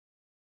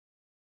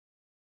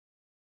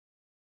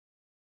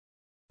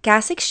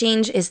Gas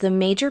exchange is the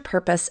major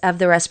purpose of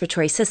the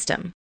respiratory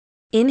system.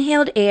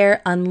 Inhaled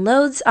air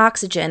unloads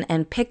oxygen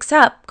and picks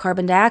up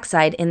carbon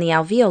dioxide in the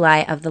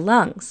alveoli of the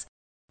lungs,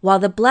 while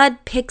the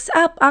blood picks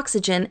up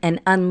oxygen and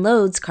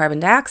unloads carbon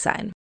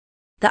dioxide.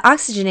 The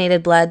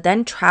oxygenated blood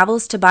then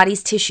travels to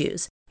body's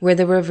tissues, where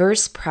the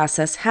reverse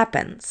process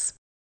happens.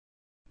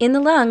 In the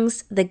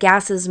lungs, the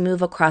gases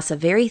move across a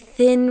very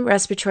thin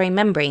respiratory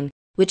membrane,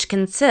 which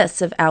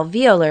consists of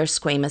alveolar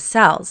squamous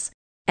cells,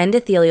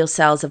 endothelial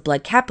cells of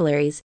blood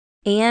capillaries,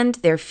 and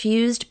their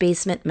fused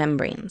basement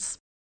membranes.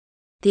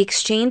 The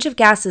exchange of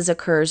gases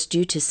occurs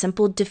due to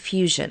simple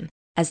diffusion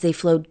as they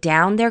flow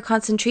down their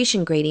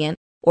concentration gradient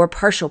or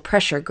partial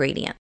pressure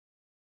gradient.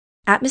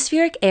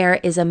 Atmospheric air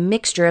is a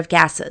mixture of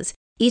gases,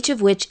 each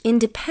of which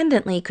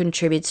independently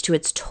contributes to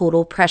its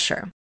total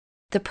pressure.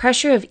 The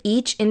pressure of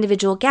each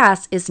individual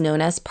gas is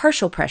known as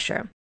partial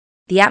pressure.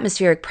 The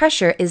atmospheric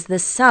pressure is the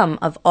sum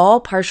of all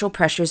partial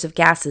pressures of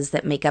gases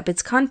that make up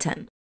its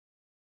content.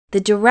 The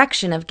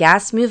direction of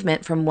gas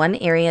movement from one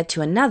area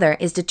to another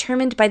is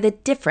determined by the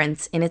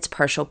difference in its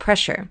partial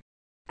pressure.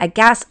 A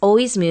gas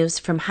always moves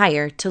from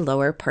higher to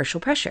lower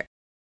partial pressure.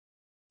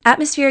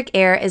 Atmospheric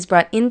air is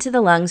brought into the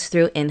lungs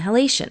through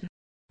inhalation,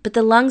 but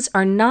the lungs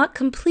are not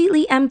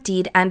completely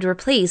emptied and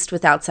replaced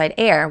with outside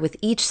air with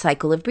each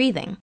cycle of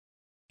breathing.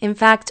 In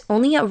fact,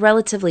 only a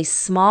relatively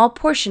small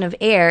portion of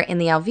air in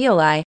the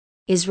alveoli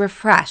is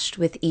refreshed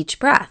with each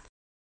breath.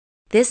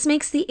 This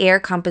makes the air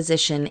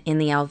composition in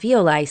the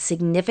alveoli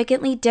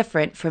significantly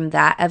different from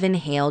that of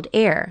inhaled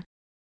air.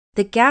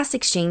 The gas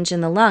exchange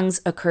in the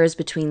lungs occurs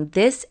between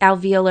this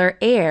alveolar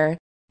air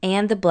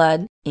and the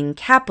blood in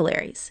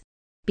capillaries.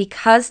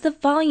 Because the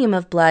volume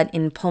of blood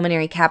in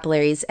pulmonary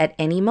capillaries at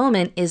any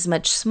moment is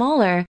much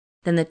smaller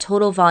than the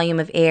total volume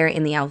of air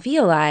in the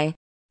alveoli,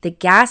 the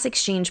gas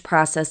exchange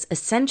process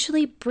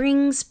essentially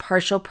brings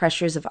partial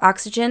pressures of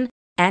oxygen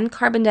and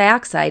carbon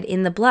dioxide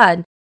in the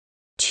blood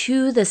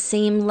to the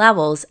same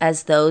levels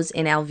as those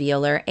in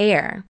alveolar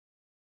air.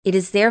 It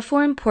is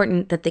therefore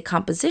important that the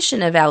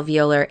composition of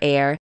alveolar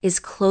air is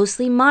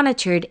closely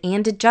monitored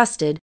and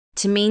adjusted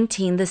to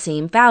maintain the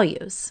same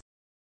values.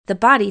 The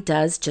body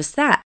does just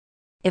that.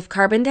 If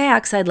carbon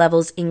dioxide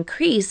levels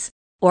increase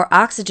or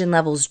oxygen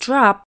levels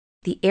drop,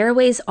 the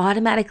airways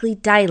automatically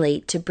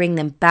dilate to bring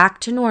them back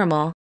to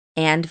normal,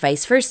 and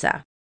vice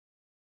versa.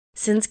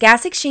 Since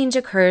gas exchange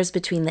occurs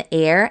between the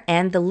air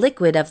and the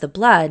liquid of the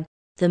blood,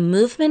 the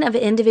movement of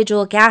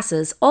individual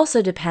gases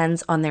also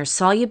depends on their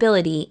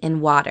solubility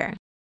in water.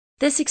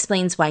 This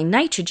explains why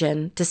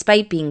nitrogen,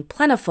 despite being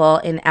plentiful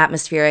in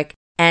atmospheric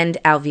and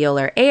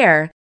alveolar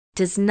air,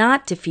 does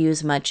not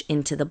diffuse much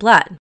into the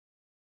blood.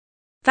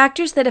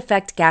 Factors that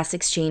affect gas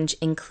exchange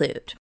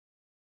include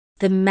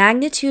the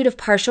magnitude of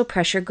partial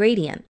pressure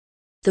gradient.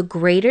 The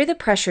greater the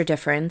pressure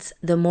difference,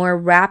 the more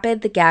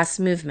rapid the gas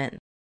movement.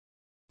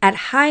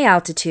 At high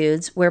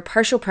altitudes, where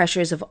partial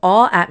pressures of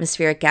all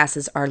atmospheric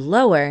gases are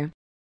lower,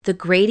 the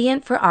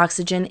gradient for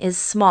oxygen is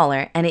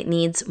smaller and it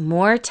needs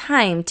more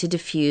time to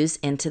diffuse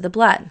into the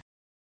blood.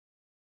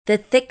 The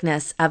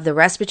thickness of the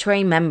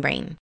respiratory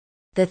membrane.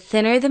 The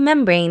thinner the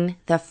membrane,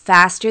 the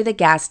faster the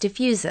gas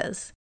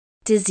diffuses.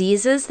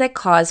 Diseases that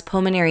cause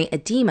pulmonary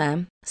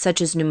edema, such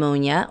as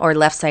pneumonia or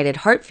left-sided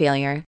heart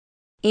failure,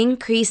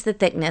 increase the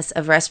thickness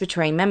of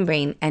respiratory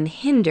membrane and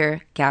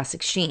hinder gas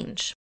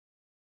exchange.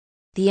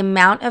 The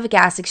amount of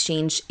gas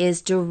exchange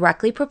is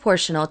directly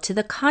proportional to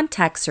the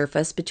contact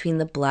surface between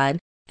the blood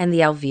and the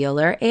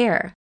alveolar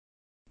air.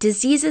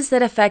 Diseases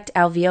that affect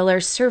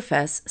alveolar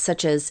surface,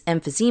 such as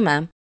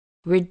emphysema,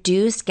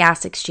 reduce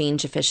gas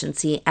exchange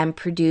efficiency and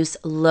produce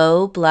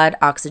low blood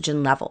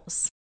oxygen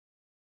levels.